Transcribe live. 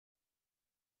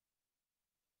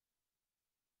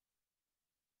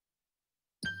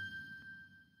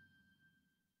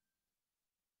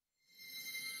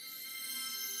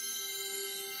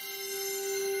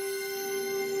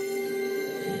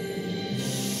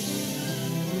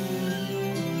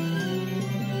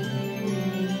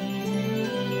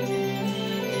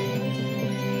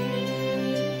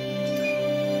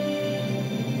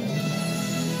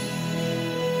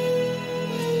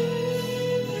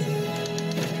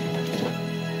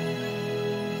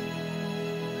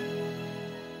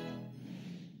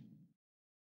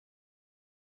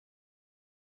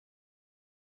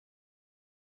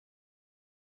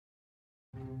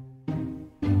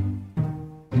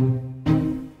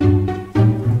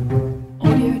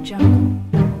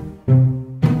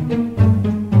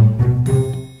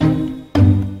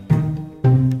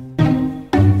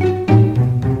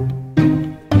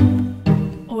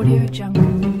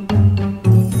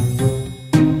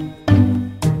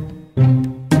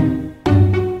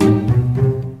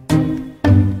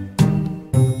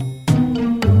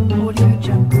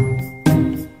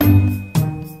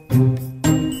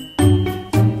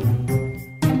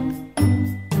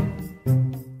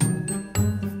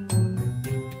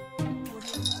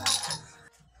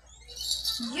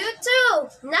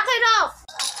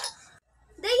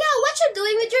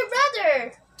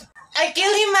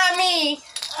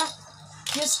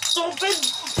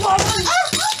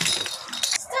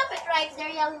there,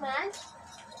 young man?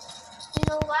 You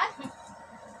know what?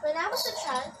 When I was a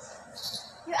child,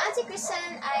 your Auntie Cristel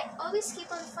and I always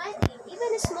keep on fighting, even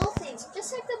in small things,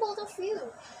 just like the both of you.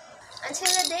 Until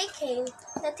a day came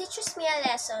that teaches me a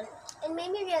lesson and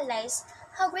made me realize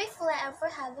how grateful I am for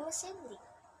having a sibling.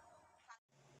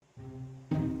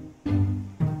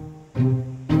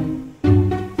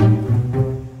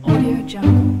 Audio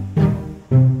Jungle.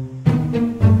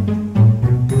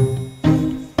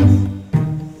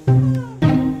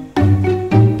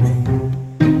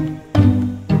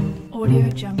 Audio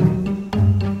Jungle.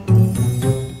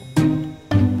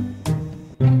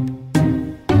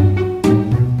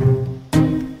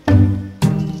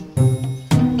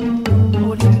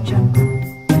 Audio Jungle.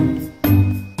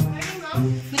 Morning, Mom.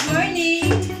 Good morning!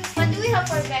 What do we have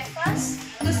for breakfast?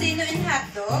 Tocino and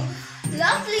hotdog?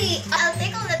 Lovely! I'll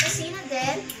take all the tocino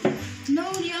then.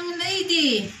 No, young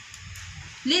lady.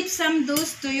 Leave some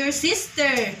those to your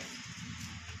sister.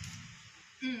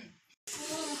 Good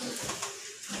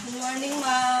morning,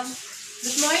 Mom.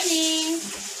 Good morning.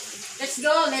 Let's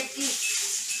go. Let's eat.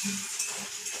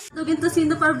 Looking to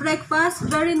sino for breakfast.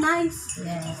 Very nice.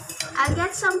 Yes. I'll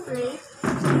get some plate.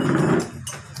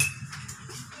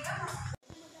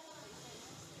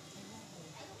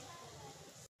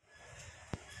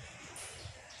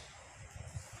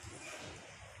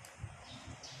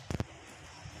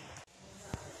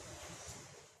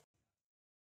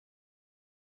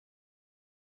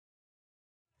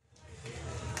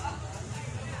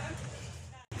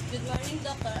 Good morning,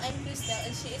 Doctor. I'm Cristel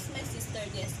and she is my sister,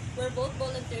 Yes. We're both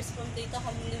volunteers from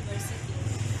Datacom University.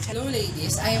 Hello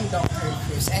ladies, I am Dr.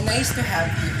 Cruz and nice to have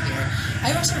you here.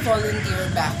 I was a volunteer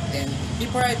back then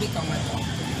before I become a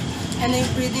doctor. And I'm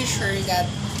pretty sure that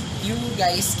you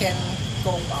guys can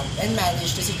cope up and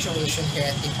manage the situation here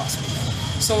at the hospital.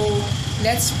 So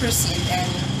let's proceed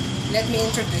and let me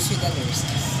introduce you the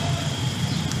nurses.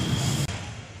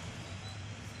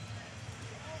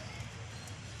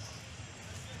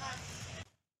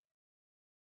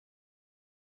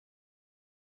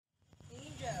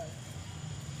 Angel.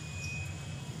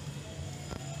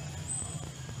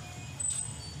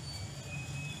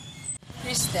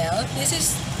 Cristel, this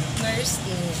is Nurse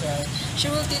Angel. She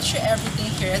will teach you everything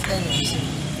here at the nursery.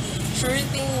 Sure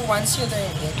thing, once you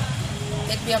learn it,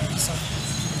 it'll be a piece of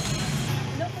cake.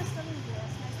 Hello, Crystal and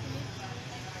Jess. Nice to meet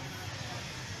you.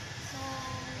 So,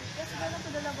 let's go to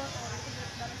the laboratory to get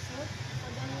the result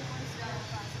for the new Municipal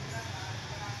process.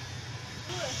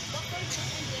 Sure, Dr.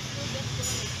 Cruz and Jess will get to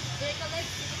it. They're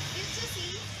collecting. Good to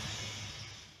see.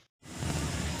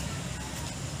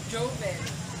 Joven.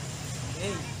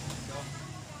 Hey,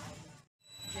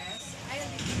 Yes,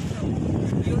 I'll leave you know.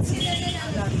 You'll see that in a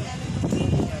lot of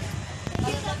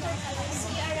Okay, Dr. Cruz,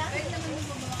 see you around.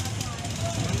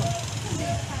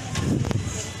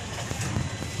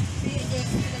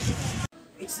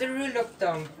 it's the rule of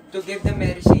thumb to give the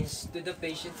medicines to the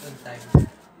patient on time.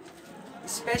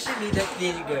 Especially that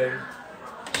little girl.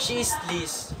 She is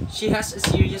Liz. She has a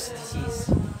serious disease.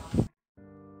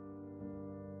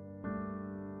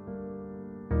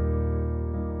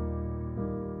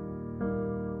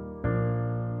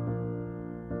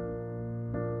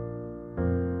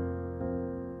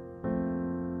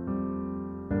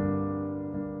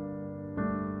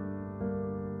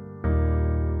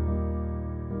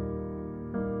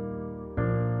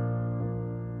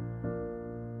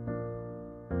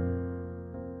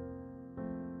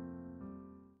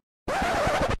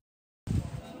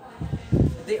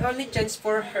 The only chance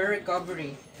for her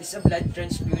recovery is a blood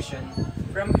transfusion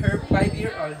from her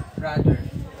 5-year-old brother,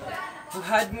 who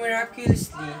had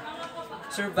miraculously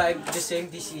survived the same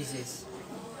diseases.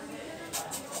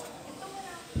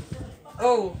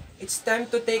 Oh, it's time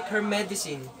to take her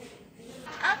medicine.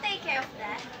 I'll take care of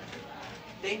that.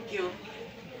 Thank you.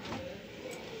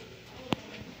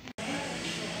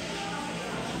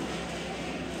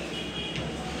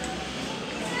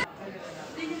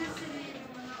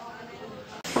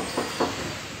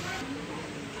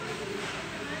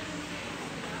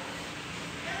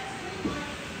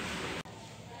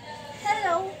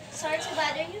 Hello. Sorry to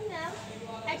bother you now.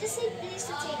 I just need please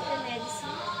to take the medicine.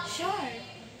 Sure.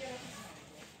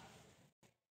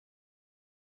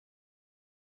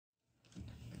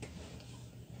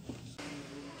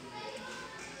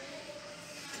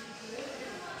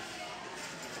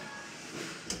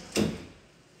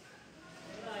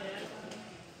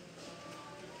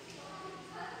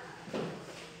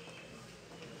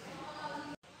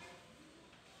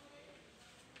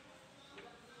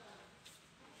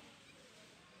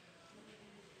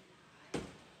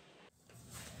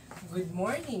 Good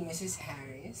morning, Mrs.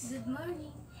 Harris. Good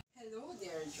morning. Hello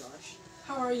there, Josh.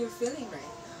 How are you feeling right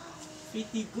now?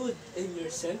 Pretty good. And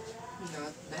yourself?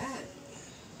 Not bad.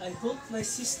 I hope my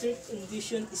sister's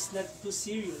condition is not too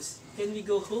serious. Can we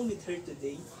go home with her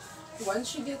today? Once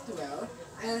she gets well,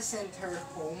 I'll send her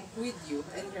home with you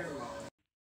and your mom.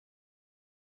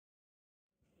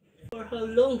 For how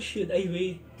long should I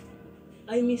wait?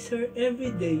 I miss her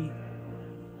every day.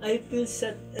 I feel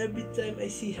sad every time I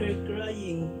see her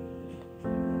crying.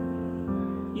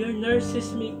 Your nurse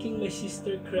is making my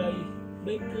sister cry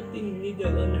by putting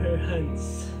needle on her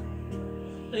hands.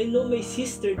 I know my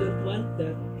sister don't want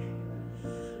that,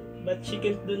 but she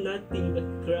can't do nothing but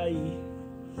cry.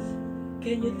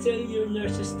 Can you tell your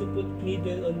nurses to put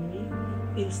needle on me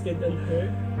instead on her?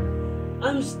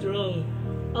 I'm strong.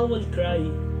 I won't cry.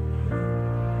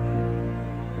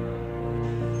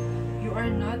 You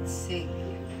are not sick,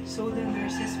 so the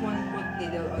nurses won't put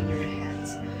needle on your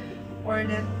hands or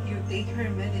let you take her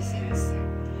medicines.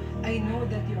 I know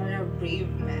that you are a brave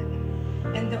man,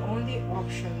 and the only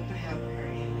option to help her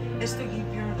is to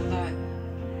give your blood.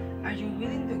 Are you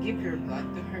willing to give your blood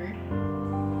to her?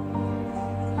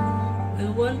 I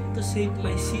want to save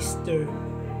my sister.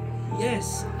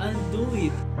 Yes, I'll do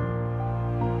it.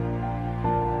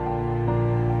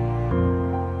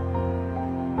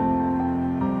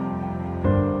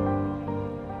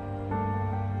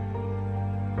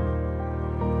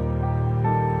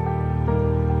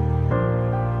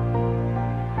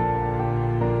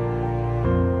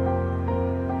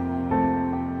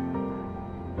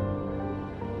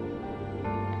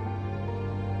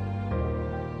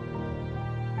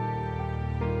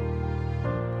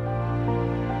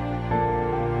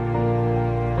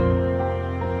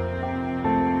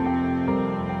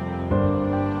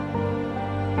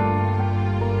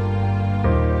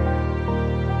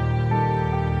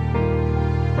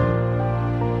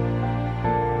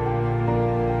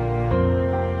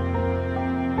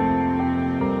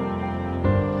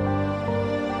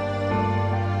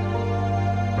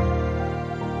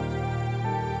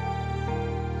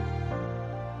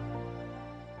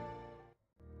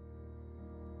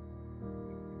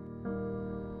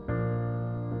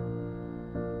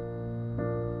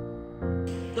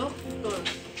 Doctor,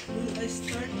 will I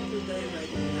start to die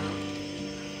right now?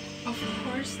 Of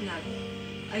course not.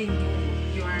 I know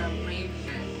you are a brave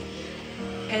man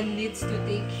and needs to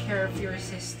take care of your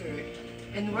sister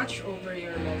and watch over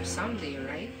your mom someday,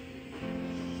 right?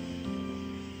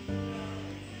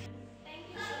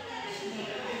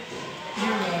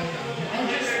 You're welcome. I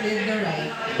just did the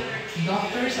right thing.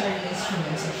 Doctors are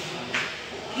instruments of God.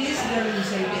 He is the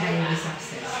reason behind the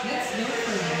success. Let's go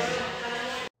for that.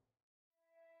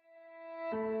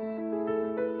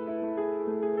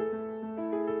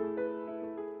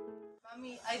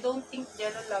 Mommy, I don't think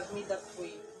Ghelo loved me that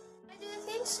way. Why do you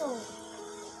think so?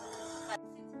 Since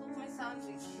he took my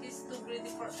sandwich, he's too greedy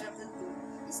for everything.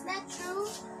 Is that true?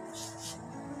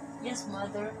 Yes,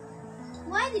 mother.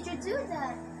 Why did you do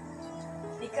that?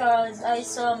 Because I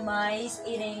saw mice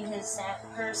eating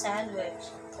her sandwich.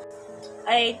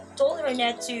 I told her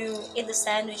not to eat the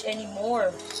sandwich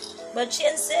anymore, but she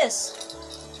insists.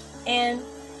 And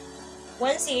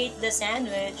once he ate the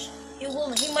sandwich, he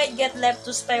might get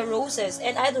leptospirosis,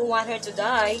 and I don't want her to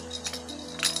die.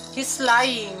 He's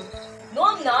lying. No,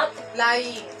 I'm not.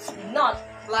 Lying. I'm not.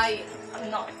 Lying. I'm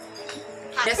not.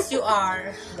 Yes, you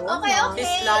are. Okay, okay.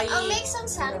 He's lying. I'll make some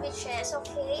sandwiches,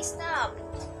 okay? Stop.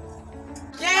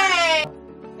 Yay!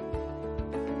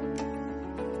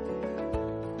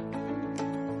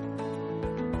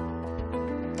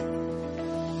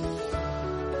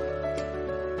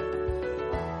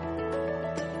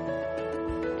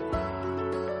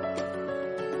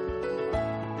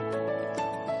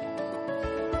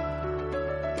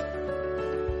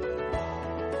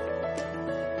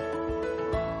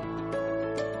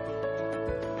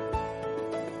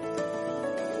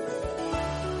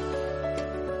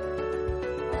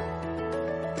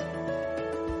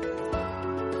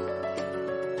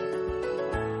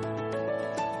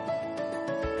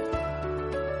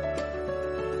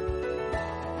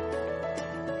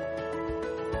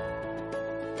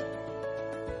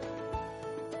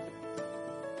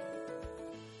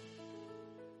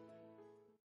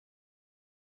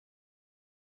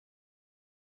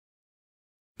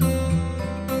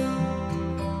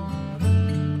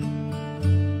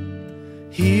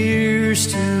 Here's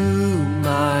to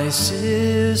my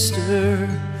sister,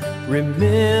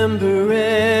 remember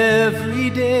every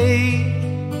day,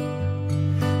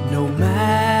 no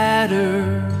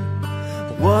matter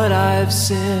what I've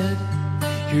said,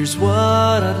 here's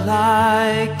what I'd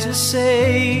like to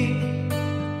say.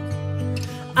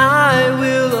 I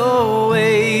will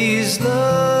always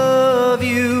love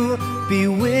you, be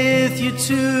with you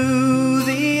to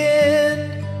the end.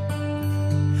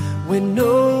 when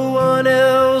no one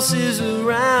else is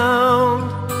around.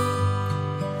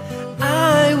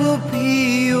 I will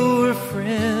be your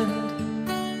friend,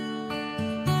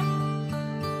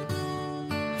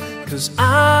 'cause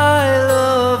I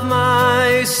love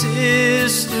my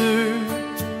sister,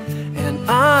 and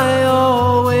I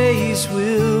always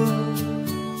will.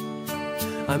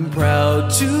 I'm proud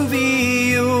to be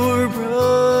your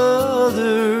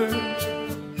brother,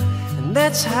 and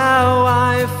that's how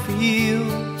I feel.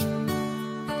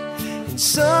 And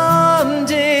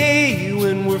someday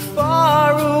when we're far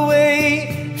away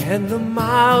and the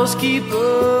miles keep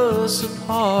us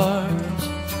apart,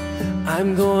 I'm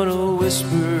gonna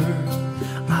whisper,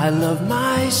 I love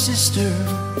my sister,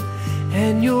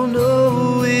 and you'll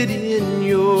know it in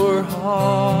your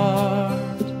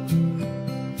heart.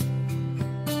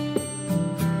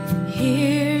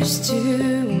 Here's to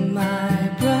my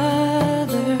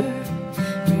brother,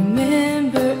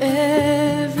 remember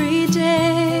every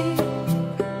day,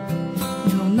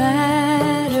 no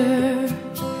matter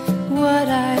what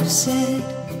I've said,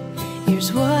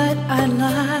 here's what I'd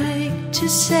like to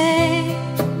say.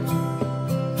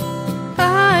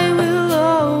 I will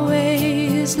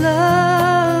always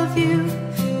love you,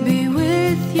 be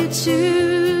with you to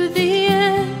the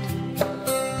end,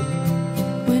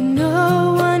 when no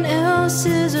one else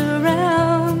is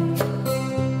around.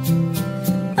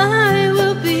 I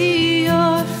will be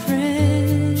your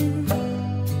friend,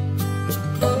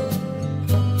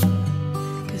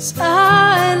 'cause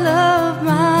I love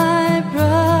my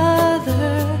brother,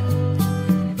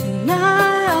 and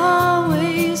I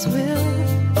always will.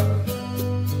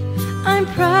 I'm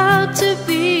proud to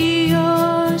be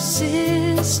your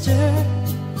sister,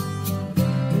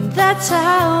 and that's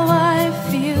how I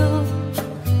feel.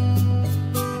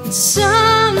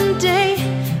 Someday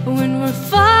when we're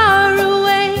far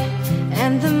away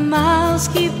and the miles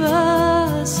keep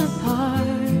us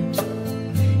apart,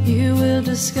 you will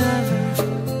discover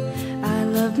I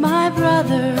love my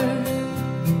brother,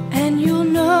 and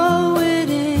you'll know it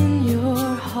in your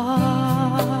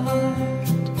heart.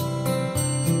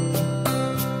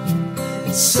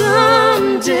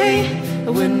 Someday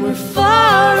when we're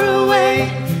far away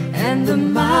and the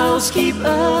miles keep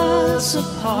us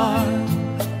apart,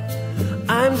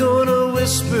 I'm gonna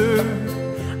whisper,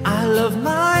 I love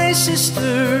my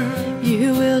sister. You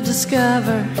will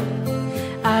discover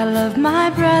I love my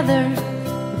brother,